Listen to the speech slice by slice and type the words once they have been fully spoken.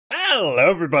Hello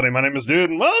everybody, my name is Dude,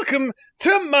 and welcome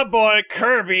to my boy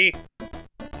Kirby.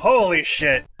 Holy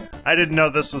shit, I didn't know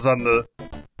this was on the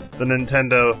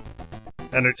Nintendo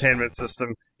Entertainment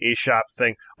System eShop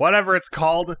thing. Whatever it's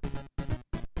called.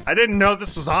 I didn't know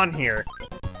this was on here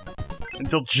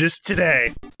until just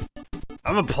today.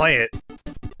 I'm gonna play it.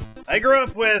 I grew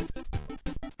up with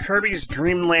Kirby's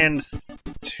Dream Land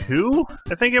 2,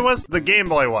 I think it was? The Game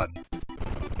Boy one.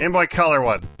 Game Boy Color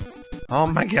one. Oh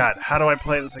my god, how do I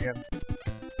play this again?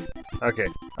 Okay.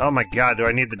 Oh my god, do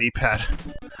I need the D-pad?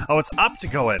 Oh, it's up to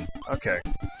go in. Okay.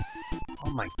 Oh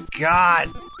my god!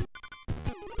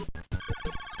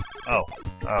 Oh.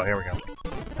 Oh, here we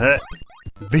go.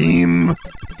 Beam!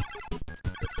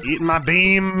 Eating my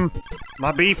beam!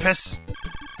 My beepus!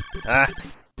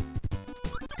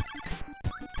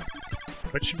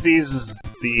 Which of these is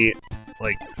the,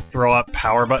 like, throw-up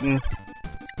power button?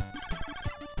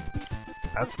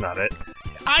 That's not it.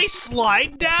 I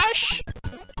slide dash?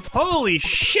 Holy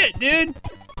shit, dude!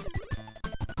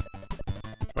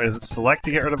 Wait, is it select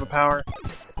to get rid of a power?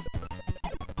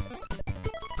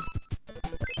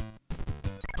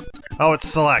 Oh, it's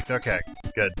select. Okay,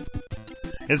 good.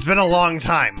 It's been a long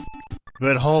time,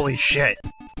 but holy shit.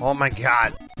 Oh my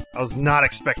god. I was not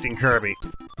expecting Kirby.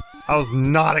 I was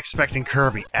not expecting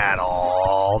Kirby at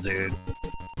all, dude.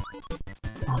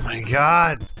 Oh my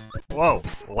god. Whoa,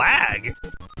 lag?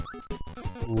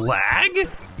 Lag?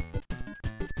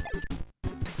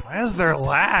 Why is there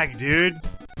lag, dude?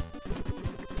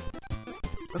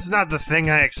 That's not the thing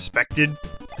I expected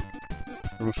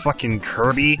from fucking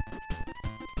Kirby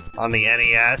on the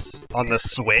NES, on the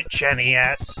Switch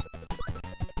NES.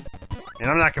 And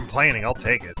I'm not complaining, I'll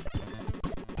take it.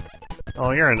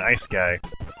 Oh, you're an ice guy.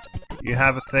 You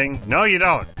have a thing? No, you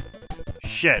don't!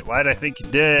 Shit, why'd I think you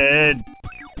did?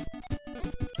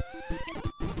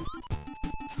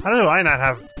 How do I not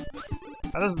have...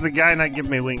 How does the guy not give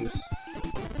me wings?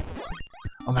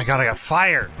 Oh my god, I got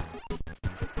fire!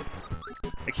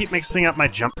 I keep mixing up my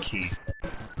jump key.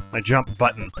 My jump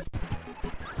button.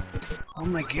 Oh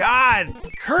my god!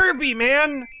 Kirby,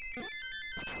 man!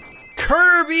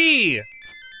 Kirby!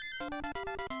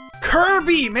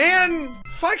 Kirby, man!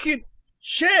 Fucking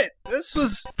shit! This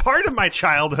was part of my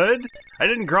childhood. I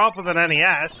didn't grow up with an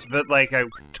NES, but like, I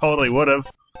totally would've.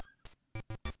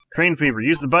 Crane fever.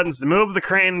 Use the buttons to move the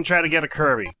crane and try to get a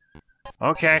Kirby.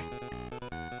 Okay.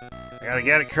 I gotta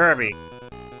get a Kirby.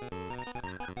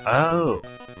 Oh.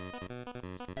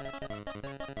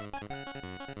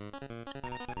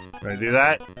 Do I do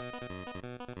that?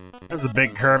 That's a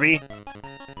big Kirby.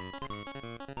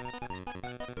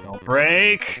 Don't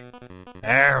break.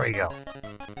 There we go.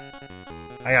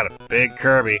 I got a big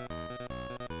Kirby.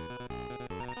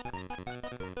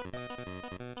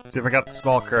 See if I got the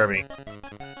small Kirby.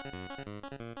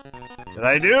 Did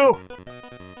I do?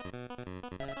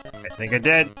 I think I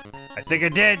did. I think I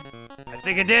did. I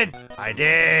think I did. I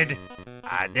did.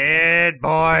 I did,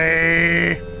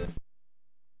 boy.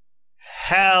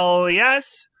 Hell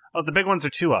yes. Oh, the big ones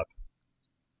are 2 up.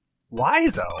 Why,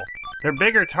 though? They're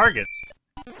bigger targets.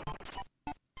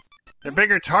 They're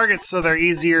bigger targets, so they're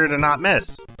easier to not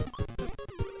miss.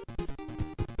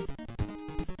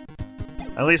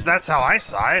 At least that's how I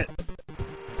saw it.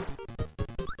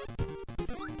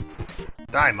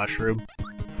 Die, mushroom.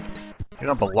 You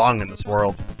don't belong in this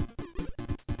world.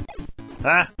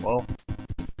 Ah, well.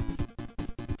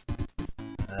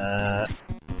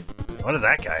 What did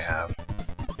that guy have?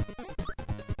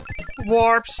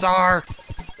 Warp Star!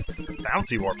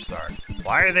 Bouncy Warp Star.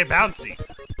 Why are they bouncy?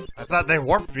 I thought they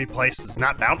warped me places,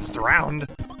 not bounced around.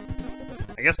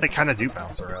 I guess they kinda do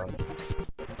bounce around.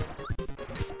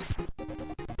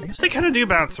 I guess they kinda do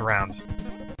bounce around.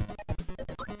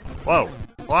 Whoa.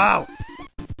 Wow!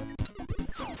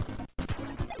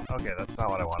 Okay, that's not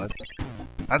what I wanted.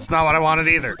 That's not what I wanted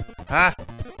either. Huh?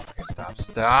 Okay, stop,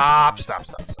 stop, stop,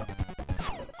 stop, stop.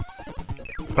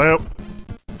 Boop.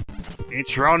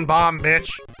 Eat your own bomb, bitch.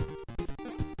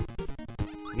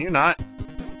 Can you not?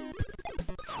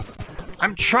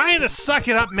 I'm trying to suck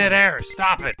it up midair.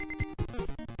 Stop it.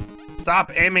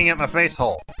 Stop aiming at my face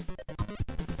hole.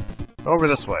 Over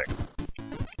this way.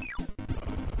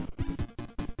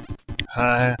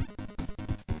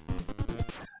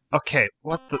 Okay,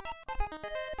 what the...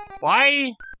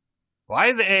 Why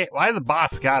the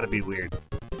boss gotta be weird?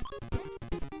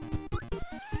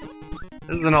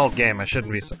 This is an old game, I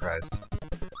shouldn't be surprised.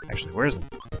 Actually, where's it?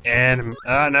 And,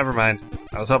 never mind.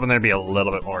 I was hoping there'd be a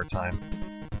little bit more time.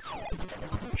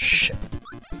 Shit.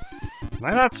 Can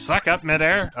I not suck up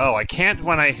midair? Oh, I can't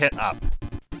when I hit up.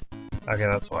 Okay,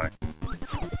 that's why.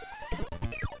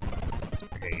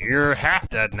 Okay, you're half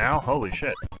dead now. Holy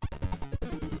shit.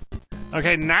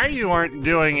 Okay, now you aren't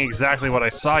doing exactly what I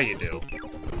saw you do.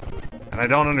 And I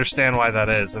don't understand why that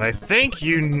is. And I think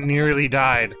you nearly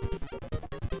died.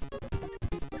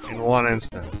 In one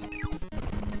instance.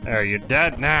 There, you're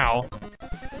dead now.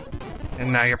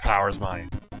 And now your power's mine.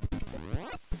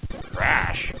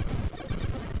 Crash.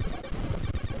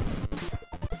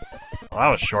 Well, that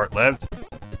was short-lived.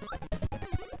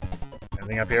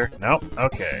 Anything up here? Nope.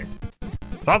 Okay.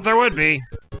 Thought there would be.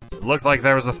 It looked like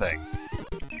there was a thing.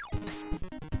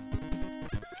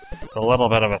 It's a little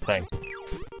bit of a thing.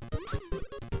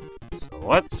 So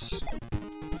what's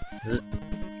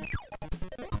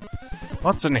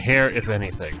in here, if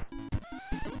anything?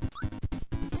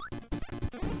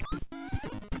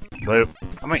 Boop.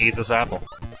 I'm gonna eat this apple.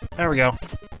 There we go.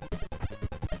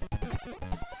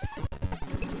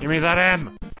 Give me that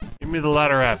M! Give me the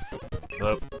letter M.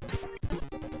 Boop.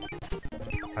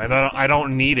 I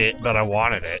don't need it, but I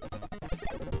wanted it.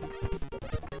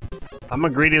 I'm a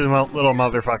greedy little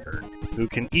motherfucker who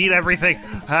can eat everything.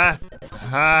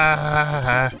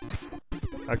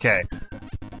 Okay.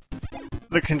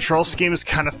 The control scheme is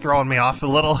kind of throwing me off a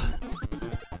little.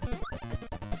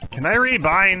 Can I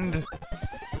rebind?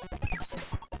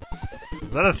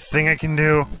 Is that a thing I can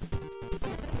do?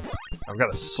 I've got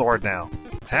a sword now.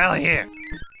 Hell yeah!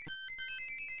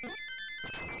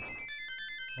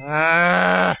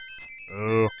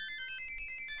 Ooh.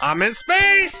 I'm in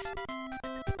space!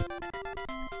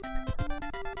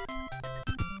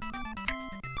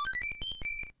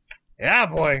 Yeah,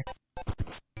 boy.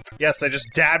 Yes, I just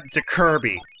dabbed to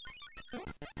Kirby.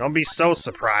 Don't be so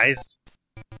surprised.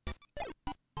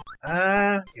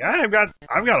 Yeah, I've got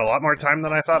a lot more time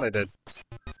than I thought I did.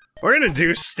 We're gonna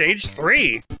do stage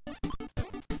 3.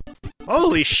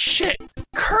 Holy shit!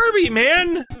 Kirby,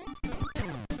 man!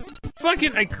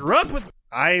 Fucking, I grew up with...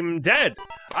 I'm dead.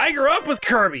 I grew up with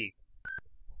Kirby!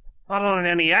 Not on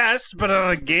an NES, but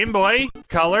on a Game Boy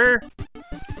Color.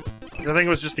 I think it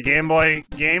was just a Game Boy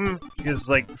game, because,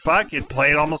 like, fuck, it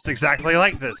played almost exactly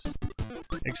like this.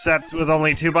 Except with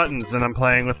only 2 buttons, and I'm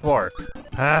playing with 4.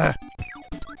 Oh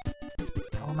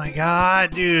my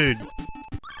god, dude.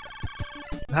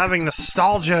 I'm having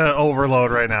nostalgia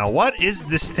overload right now. What is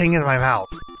this thing in my mouth?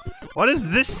 What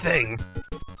is this thing?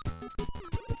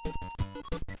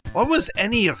 What was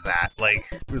any of that? Like,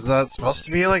 was that supposed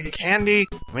to be like a candy?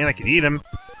 I mean, I could eat him.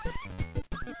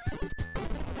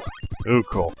 Ooh,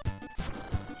 cool.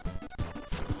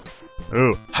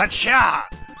 Ooh, hacha!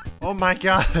 Oh my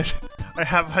god, I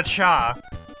have hacha!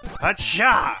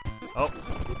 Hacha!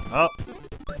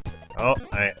 Oh,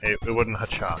 it wouldn't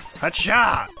hacha.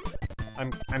 Hacha!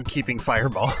 I'm keeping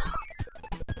fireball.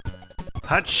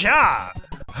 Hacha!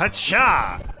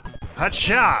 Hacha!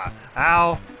 Hacha!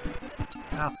 Ow!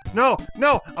 Ow! No!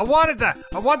 No! I wanted that!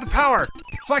 I want the power!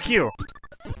 Fuck you!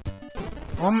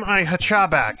 I want my hacha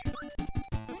back.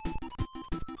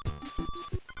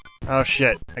 Oh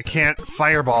shit, I can't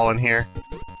fireball in here.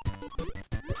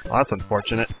 Well, that's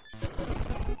unfortunate.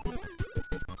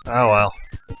 Oh well.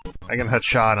 I can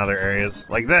hacha in other areas,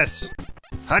 like this!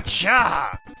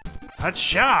 Hacha!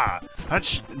 Hacha!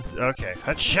 Hach... Okay,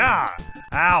 hacha!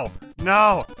 Ow!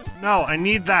 No! No, I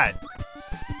need that!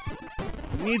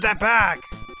 I need that back!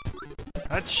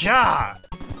 Hacha!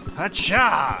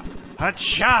 Hacha!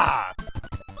 Hacha!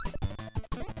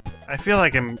 I feel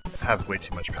like I have way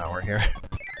too much power here.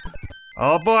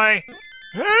 Oh boy!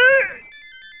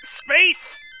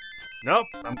 Space! Nope,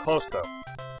 I'm close though.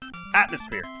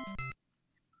 Atmosphere.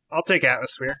 I'll take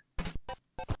atmosphere.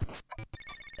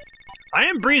 I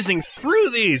am breezing through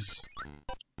these!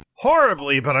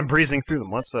 Horribly, but I'm breezing through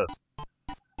them. What's this?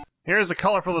 Here's a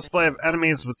colorful display of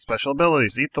enemies with special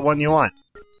abilities. Eat the one you want.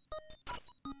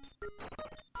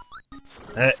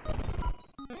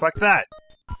 Fuck that.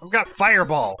 I've got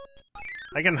fireball.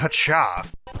 I can hacha.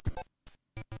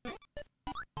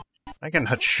 I can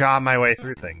hacha my way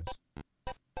through things.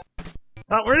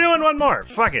 Oh, we're doing one more.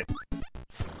 Fuck it.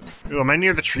 Ooh, am I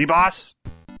near the tree boss?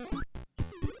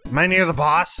 Am I near the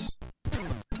boss?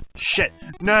 Shit.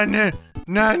 No, no,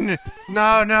 no, no,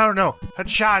 no, no, no.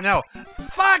 Hacha, no.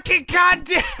 Fucking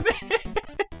goddamn it!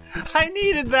 I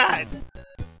needed that!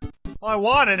 Well, I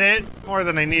wanted it more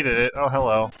than I needed it. Oh,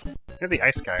 hello. You're the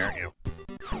ice guy, aren't you?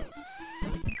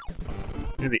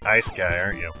 You're the ice guy,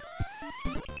 aren't you?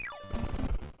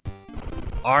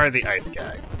 Are the ice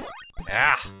guy.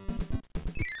 Ah!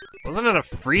 Wasn't it a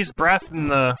freeze breath in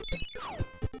the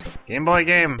Game Boy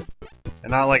game?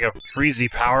 And not like a freezy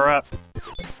power-up?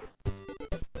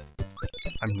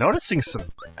 I'm noticing some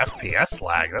FPS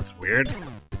lag, that's weird.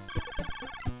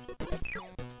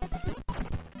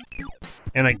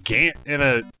 In a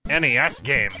NES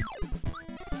game.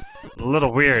 A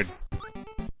little weird.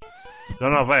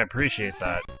 Don't know if I appreciate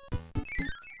that.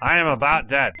 I am about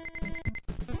dead.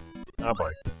 Oh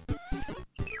boy.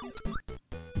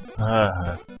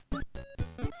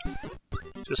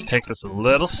 Just take this a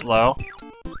little slow.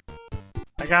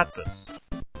 I got this.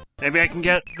 Maybe I can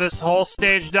get this whole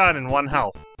stage done in 1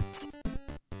 health.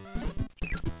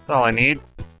 That's all I need.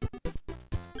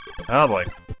 Oh boy.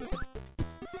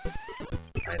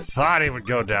 I thought he would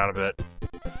go down a bit.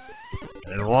 I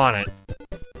didn't want it.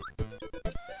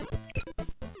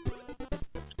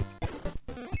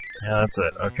 Yeah, that's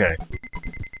it. Okay.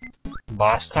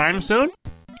 Boss time soon?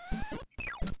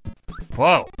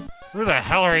 Whoa. Who the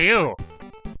hell are you?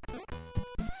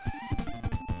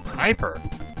 Hyper.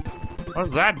 What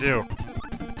does that do?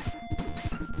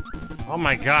 Oh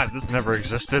my god, this never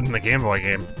existed in the Game Boy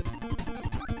game.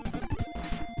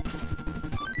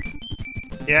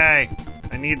 Yay!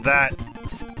 I need that.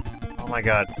 Oh my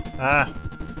god.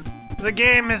 The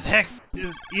game is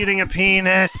eating a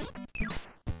penis!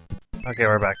 Okay,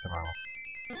 we're back to normal.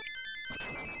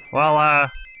 Well,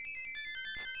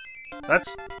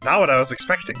 that's not what I was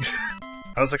expecting.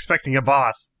 I was expecting a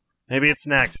boss. Maybe it's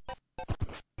next.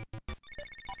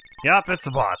 Yup, it's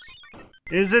a boss.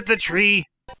 Is it the tree?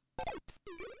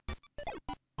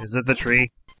 Is it the tree?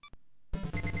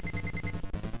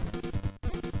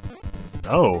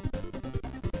 No.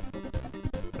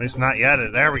 At least not yet.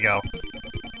 There we go.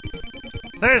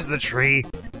 There's the tree.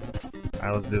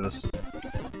 Alright, let's do this.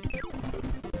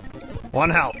 1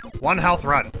 health. 1 health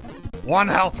run. 1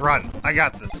 health run. I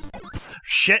got this.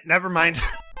 Shit, never mind.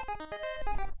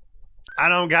 I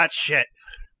don't got shit.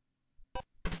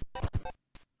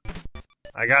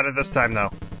 I got it this time, though.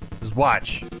 Just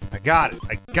watch. I got it.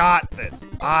 I got this.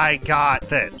 I got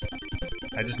this.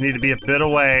 I just need to be a bit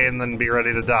away and then be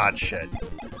ready to dodge shit.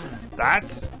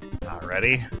 That's not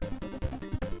ready.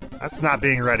 That's not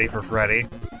being ready for Freddy.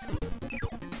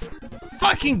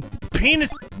 Fucking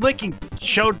penis licking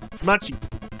showed much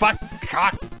fuck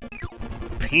cock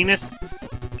penis.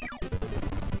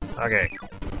 Okay.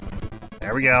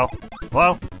 There we go.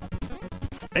 Hello?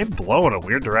 They blow in a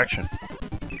weird direction.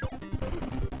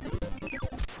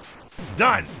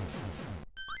 Done!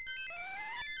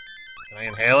 Can I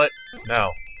inhale it? No.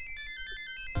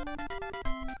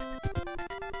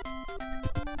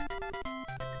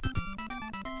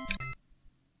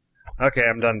 Okay,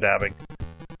 I'm done dabbing.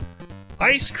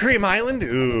 Ice Cream Island?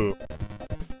 Ooh.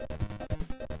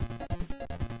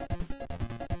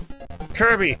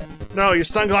 Kirby! No, your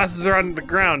sunglasses are on the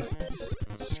ground.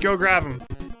 Just go grab them.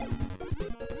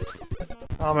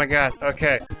 Oh my god,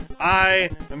 okay. I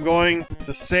am going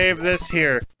to save this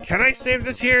here. Can I save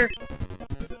this here?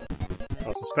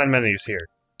 Oh, suspend menus here.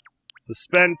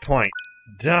 Suspend point.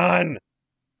 Done!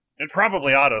 It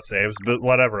probably auto-saves, but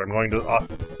whatever. I'm going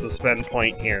to suspend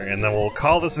point here, and then we'll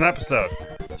call this an episode.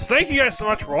 So thank you guys so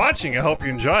much for watching. I hope you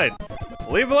enjoyed.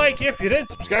 Leave a like if you did.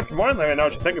 Subscribe for more, and let me know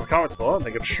what you think in the comments below. And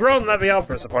thank you to Shrill and Leviel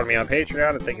for supporting me on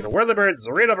Patreon. And thank you to Whirlybird,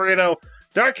 Zorito Burrito,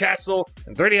 Dark Castle,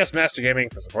 and 3DS Master Gaming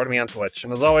for supporting me on Twitch.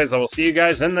 And as always, I will see you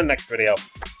guys in the next video.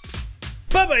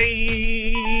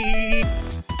 Bye-bye!